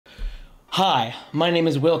Hi, my name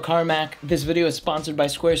is Will Carmack. This video is sponsored by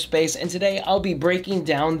Squarespace, and today I'll be breaking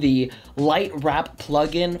down the Light Wrap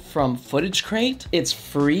plugin from Footage Crate. It's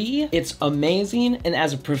free, it's amazing, and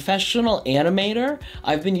as a professional animator,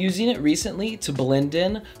 I've been using it recently to blend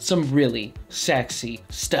in some really sexy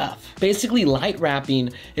stuff. Basically, light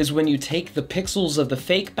wrapping is when you take the pixels of the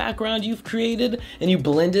fake background you've created and you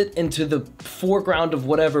blend it into the foreground of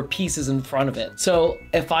whatever piece is in front of it. So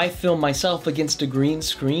if I film myself against a green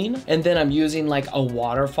screen and then I'm using like a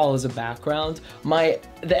waterfall as a background,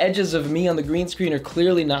 the edges of me on the green screen are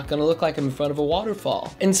clearly not gonna look like I'm in front of a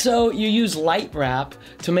waterfall. And so you use light wrap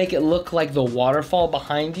to make it look like the waterfall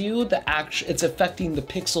behind you, it's affecting the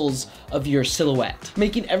pixels of your silhouette,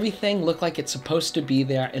 making everything look like it's supposed to be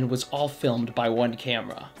there and was all filmed by one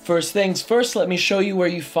camera. First things first, let me show you where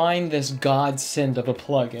you find this godsend of a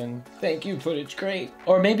plugin. Thank you, Footage Crate.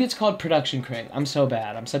 Or maybe it's called Production Crate. I'm so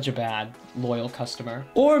bad. I'm such a bad, loyal customer.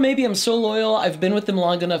 Or maybe I'm so loyal, I've been with them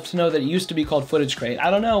long enough to know that it used to be called Footage Crate. I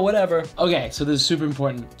don't know, whatever. Okay, so this is super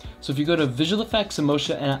important. So if you go to Visual Effects and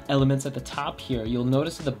Motion Elements at the top here, you'll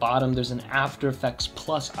notice at the bottom there's an After Effects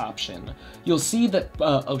Plus option. You'll see that,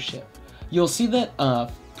 You'll see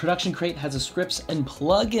that Production Crate has a scripts and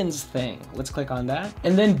plugins thing. Let's click on that.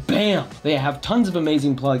 And then bam, they have tons of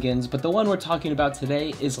amazing plugins, but the one we're talking about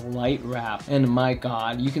today is Light Wrap. And my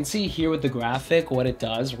God, you can see here with the graphic what it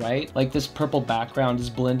does, right? Like this purple background is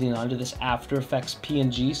blending onto this After Effects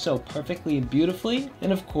PNG so perfectly and beautifully.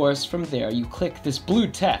 And of course, from there, you click this blue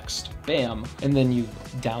text, bam, and then you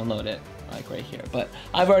download it. Like right here, but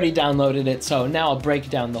I've already downloaded it, so now I'll break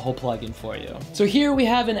down the whole plugin for you. So here we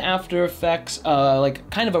have an After Effects, like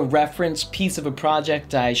kind of a reference piece of a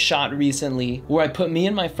project I shot recently where I put me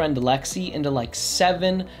and my friend Lexi into like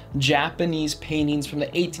 7 Japanese paintings from the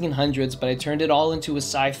 1800s, but I turned it all into a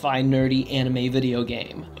sci-fi nerdy anime video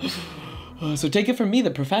game. So take it from me, the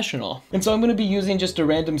professional. And so I'm gonna be using just a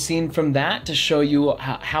random scene from that to show you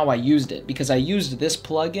how I used it, because I used this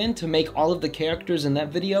plugin to make all of the characters in that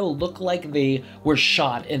video look like they were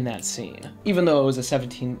shot in that scene, even though it was a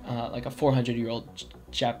like a 400-year-old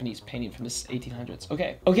Japanese painting from the 1800s.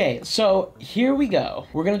 Okay, so here we go.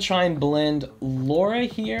 We're gonna try and blend Laura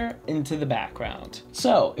here into the background.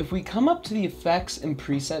 So if we come up to the Effects and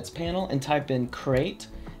Presets panel and type in Crate,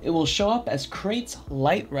 it will show up as Crate's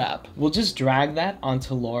Light Wrap. We'll just drag that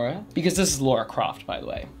onto Laura, because this is Laura Croft, by the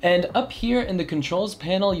way. And up here in the controls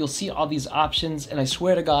panel, you'll see all these options, and I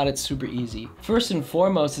swear to God, it's super easy. First and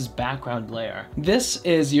foremost is background layer. This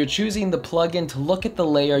is you're choosing the plugin to look at the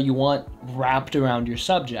layer you want wrapped around your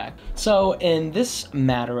subject. So in this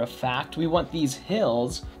matter of fact, we want these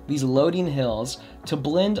hills, these loading hills, to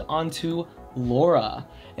blend onto Laura.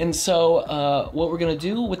 And so what we're gonna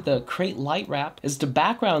do with the Crate Light Wrap is the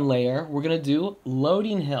background layer, we're gonna do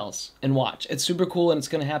loading hills, and watch, it's super cool and it's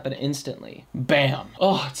gonna happen instantly. Bam.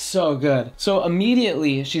 Oh, it's so good. So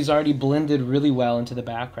immediately she's already blended really well into the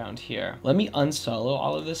background here. Let me unsolo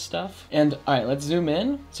all of this stuff. And all right, let's zoom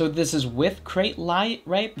in. So this is with Crate Light,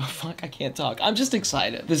 right? Oh, fuck, I can't talk. I'm just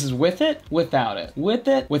excited. This is with it, without it, with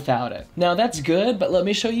it, without it. Now that's good, but let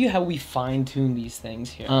me show you how we fine tune these things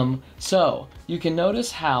here. So you can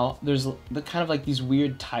notice how there's the kind of like these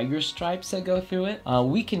weird tiger stripes that go through it.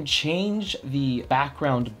 We can change the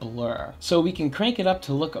background blur. So we can crank it up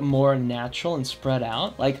to look more natural and spread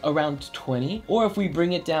out, like around 20. Or if we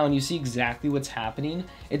bring it down, you see exactly what's happening.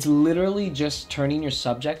 It's literally just turning your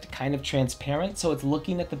subject kind of transparent, so it's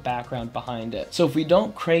looking at the background behind it. So if we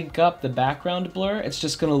don't crank up the background blur, it's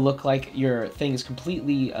just gonna look like your thing is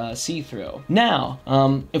completely see-through. Now,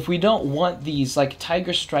 if we don't want these like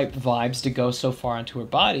tiger stripe vibes to go so far onto her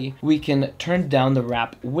body, we can turn down the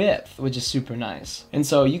wrap width, which is super nice. And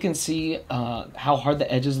so you can see how hard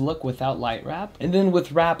the edges look without light wrap. And then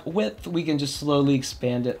with wrap width, we can just slowly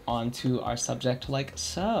expand it onto our subject like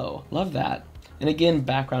so. Love that. And again,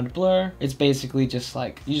 background blur, it's basically just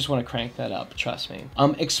like, you just wanna crank that up, trust me.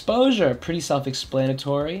 Exposure, pretty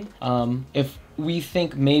self-explanatory. If we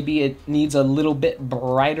think maybe it needs a little bit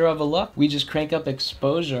brighter of a look, we just crank up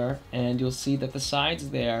exposure and you'll see that the sides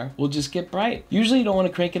there will just get bright. Usually you don't want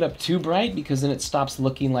to crank it up too bright because then it stops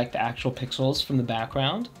looking like the actual pixels from the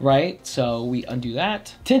background, right? So we undo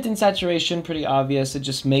that. Tint and saturation, pretty obvious. It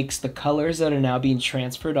just makes the colors that are now being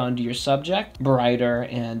transferred onto your subject brighter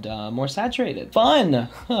and more saturated. Fun!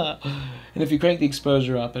 And if you crank the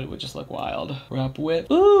exposure up, it would just look wild. Wrap width,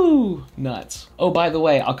 ooh, nuts. Oh, by the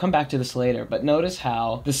way, I'll come back to this later, but notice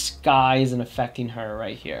how the sky isn't affecting her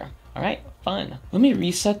right here. All right, fun. Let me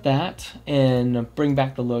reset that and bring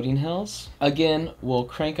back the loading hills. Again, we'll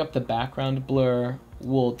crank up the background blur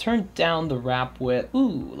we'll turn down the wrap width.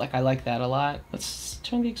 Ooh, like I like that a lot. Let's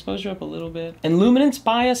turn the exposure up a little bit. And luminance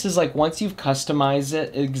bias is like once you've customized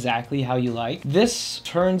it exactly how you like, this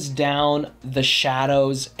turns down the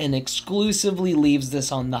shadows and exclusively leaves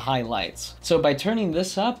this on the highlights. So by turning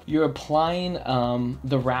this up, you're applying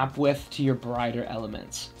the wrap width to your brighter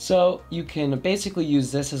elements. So you can basically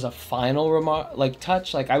use this as a final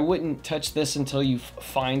touch. Like I wouldn't touch this until you've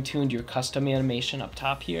fine-tuned your custom animation up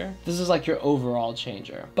top here. This is like your overall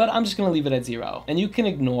changer, but I'm just gonna leave it at 0. And you can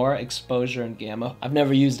ignore exposure and gamma. I've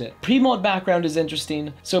never used it. PreMute Background is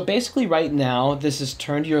interesting. So basically right now, this has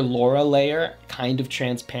turned your LoRa layer kind of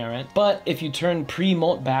transparent, but if you turn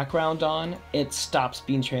PreMute Background on, it stops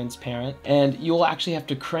being transparent, and you'll actually have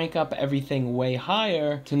to crank up everything way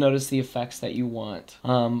higher to notice the effects that you want,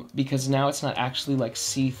 because now it's not actually like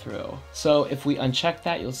see-through. So if we uncheck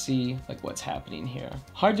that, you'll see like what's happening here.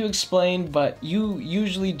 Hard to explain, but you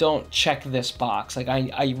usually don't check this box. Like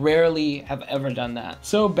I rarely have ever done that.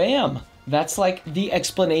 So bam! That's like the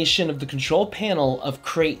explanation of the control panel of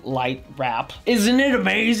Crate Light Wrap. Isn't it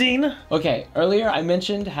amazing? Okay, earlier I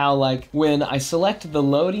mentioned how like when I select the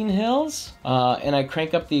loading hills and I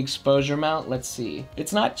crank up the exposure mount, let's see,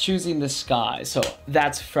 it's not choosing the sky. So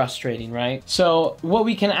that's frustrating, right? So what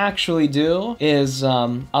we can actually do is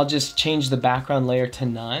I'll just change the background layer to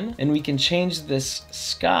none, and we can change this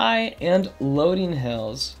sky and loading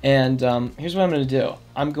hills. And here's what I'm gonna do.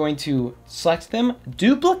 I'm going to select them,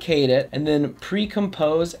 duplicate it, and then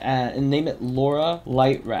pre-compose and name it LoRa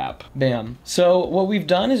Light Wrap. Bam. So what we've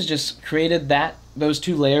done is just created those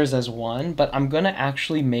two layers as one, but I'm gonna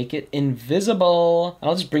actually make it invisible.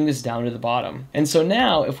 I'll just bring this down to the bottom. And so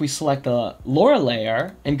now if we select the LoRa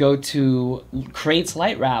layer and go to Crate's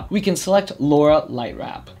Light Wrap, we can select LoRa Light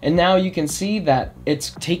Wrap. And now you can see that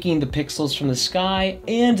it's taking the pixels from the sky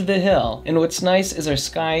and the hill. And what's nice is our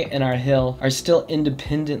sky and our hill are still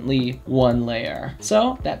independently one layer.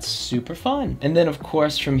 So that's super fun. And then of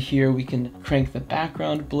course from here we can crank the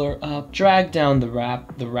background blur up, drag down the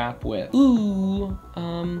wrap width. Ooh.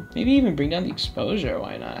 Maybe even bring down the exposure,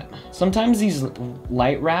 why not? Sometimes these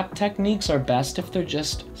light wrap techniques are best if they're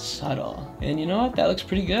just subtle. And you know what, that looks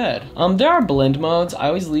pretty good. There are blend modes. I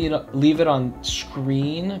always leave it on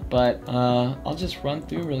screen, but I'll just run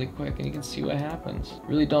through really quick and you can see what happens.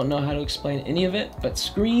 Really don't know how to explain any of it, but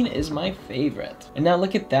screen is my favorite. And now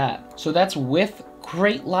look at that. So that's with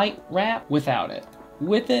Crate Light Wrap, without it.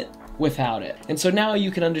 With it, without it. And so now you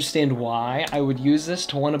can understand why I would use this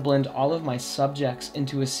to want to blend all of my subjects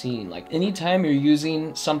into a scene. Like anytime you're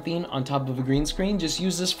using something on top of a green screen, just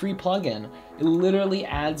use this free plugin. It literally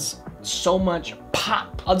adds so much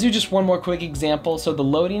pop. I'll do just one more quick example. So the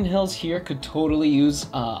loading hills here could totally use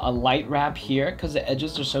a light wrap here because the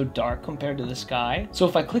edges are so dark compared to the sky. So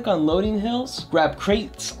if I click on loading hills, grab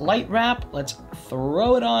Crate's Light Wrap, let's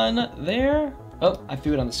throw it on there. Oh, I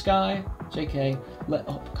threw it on the sky. JK,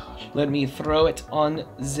 oh gosh. Let me throw it on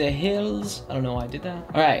the hills. I don't know why I did that.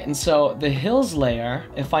 All right, and so the hills layer,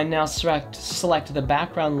 if I now select the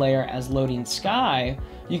background layer as loading sky,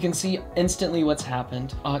 you can see instantly what's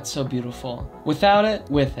happened. Oh, it's so beautiful. Without it,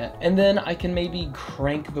 with it. And then I can maybe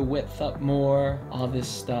crank the width up more, all this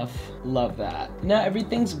stuff. Love that. Now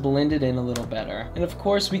everything's blended in a little better. And of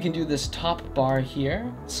course we can do this top bar here.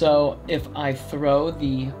 So if I throw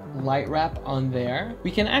the light wrap on there,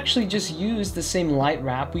 we can actually just use the same light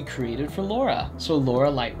wrap we created for LoRa. So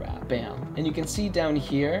LoRa Light Wrap, bam. And you can see down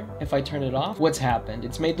here, if I turn it off, what's happened.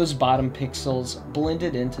 It's made those bottom pixels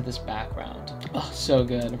blended into this background. Oh, so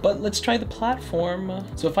good. But let's try the platform.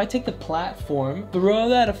 So if I take the platform, throw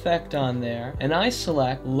that effect on there, and I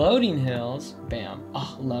select loading hills, bam.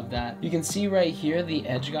 Oh, love that. You can see right here, the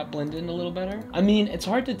edge got blended in a little better. I mean, it's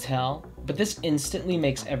hard to tell, but this instantly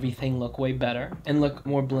makes everything look way better and look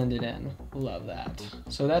more blended in. Love that.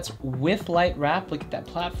 So that's with light wrap. Look at that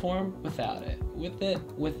platform, without it. With it,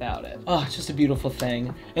 without it. Oh, it's just a beautiful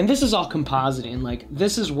thing. And this is all compositing. Like,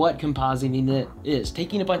 this is what compositing it is.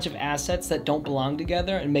 Taking a bunch of assets that don't belong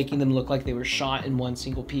together and making them look like they were shot in one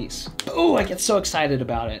single piece. Oh, I get so excited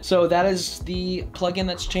about it. So that is the plugin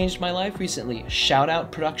that's changed my life recently. Shout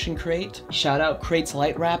out Production Crate. Shout out Crate's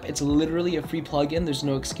Light Wrap. It's literally a free plugin. There's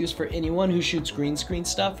no excuse for anyone who shoots green screen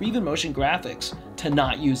stuff or even motion graphics to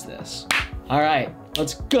not use this. All right,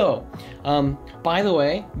 let's go. By the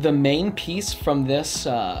way, the main piece from this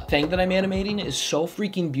thing that I'm animating is so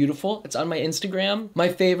freaking beautiful. It's on my Instagram. My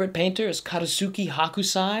favorite painter is Karasuki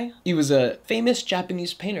Hakusai. He was a famous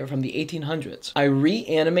Japanese painter from the 1800s. I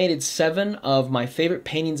reanimated 7 of my favorite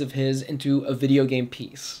paintings of his into a video game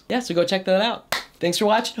piece. Yeah, so go check that out. Thanks for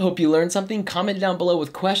watching. Hope you learned something. Comment down below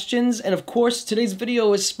with questions. And of course, today's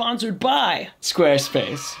video is sponsored by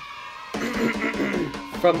Squarespace.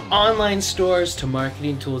 From online stores to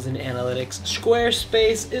marketing tools and analytics,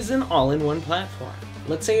 Squarespace is an all-in-one platform.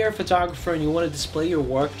 Let's say you're a photographer and you want to display your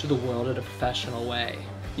work to the world in a professional way.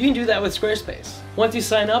 You can do that with Squarespace. Once you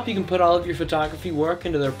sign up, you can put all of your photography work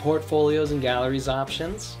into their portfolios and galleries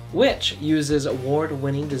options, which uses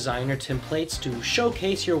award-winning designer templates to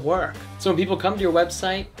showcase your work. So when people come to your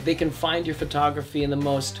website, they can find your photography in the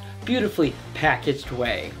most beautifully packaged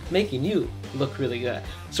way, making you look really good.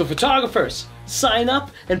 So photographers, sign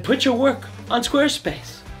up and put your work on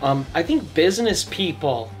Squarespace. I think business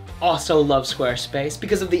people also love Squarespace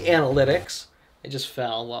because of the analytics. It just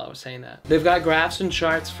fell while I was saying that. They've got graphs and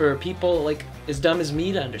charts for people like as dumb as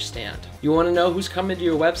me to understand. You want to know who's coming to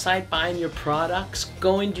your website, buying your products,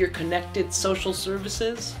 going to your connected social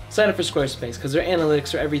services? Sign up for Squarespace because their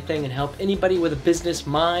analytics are everything and help anybody with a business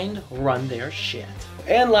mind run their shit.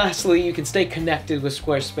 And lastly, you can stay connected with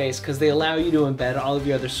Squarespace because they allow you to embed all of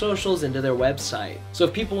your other socials into their website. So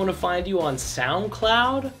if people want to find you on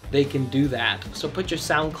SoundCloud, they can do that. So put your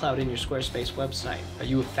SoundCloud in your Squarespace website. Are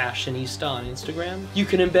you a fashionista on Instagram? You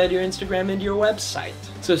can embed your Instagram into your website.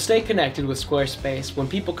 So stay connected with Squarespace. When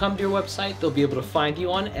people come to your website, they'll be able to find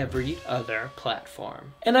you on every other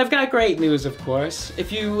platform. And I've got great news, of course.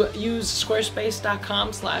 If you use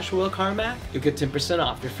squarespace.com/willcarmack, you'll get 10%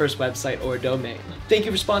 off your first website or domain. Thank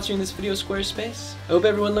you for sponsoring this video, Squarespace. I hope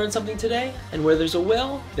everyone learned something today, and where there's a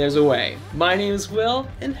will, there's a way. My name is Will,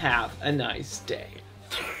 and have a nice day.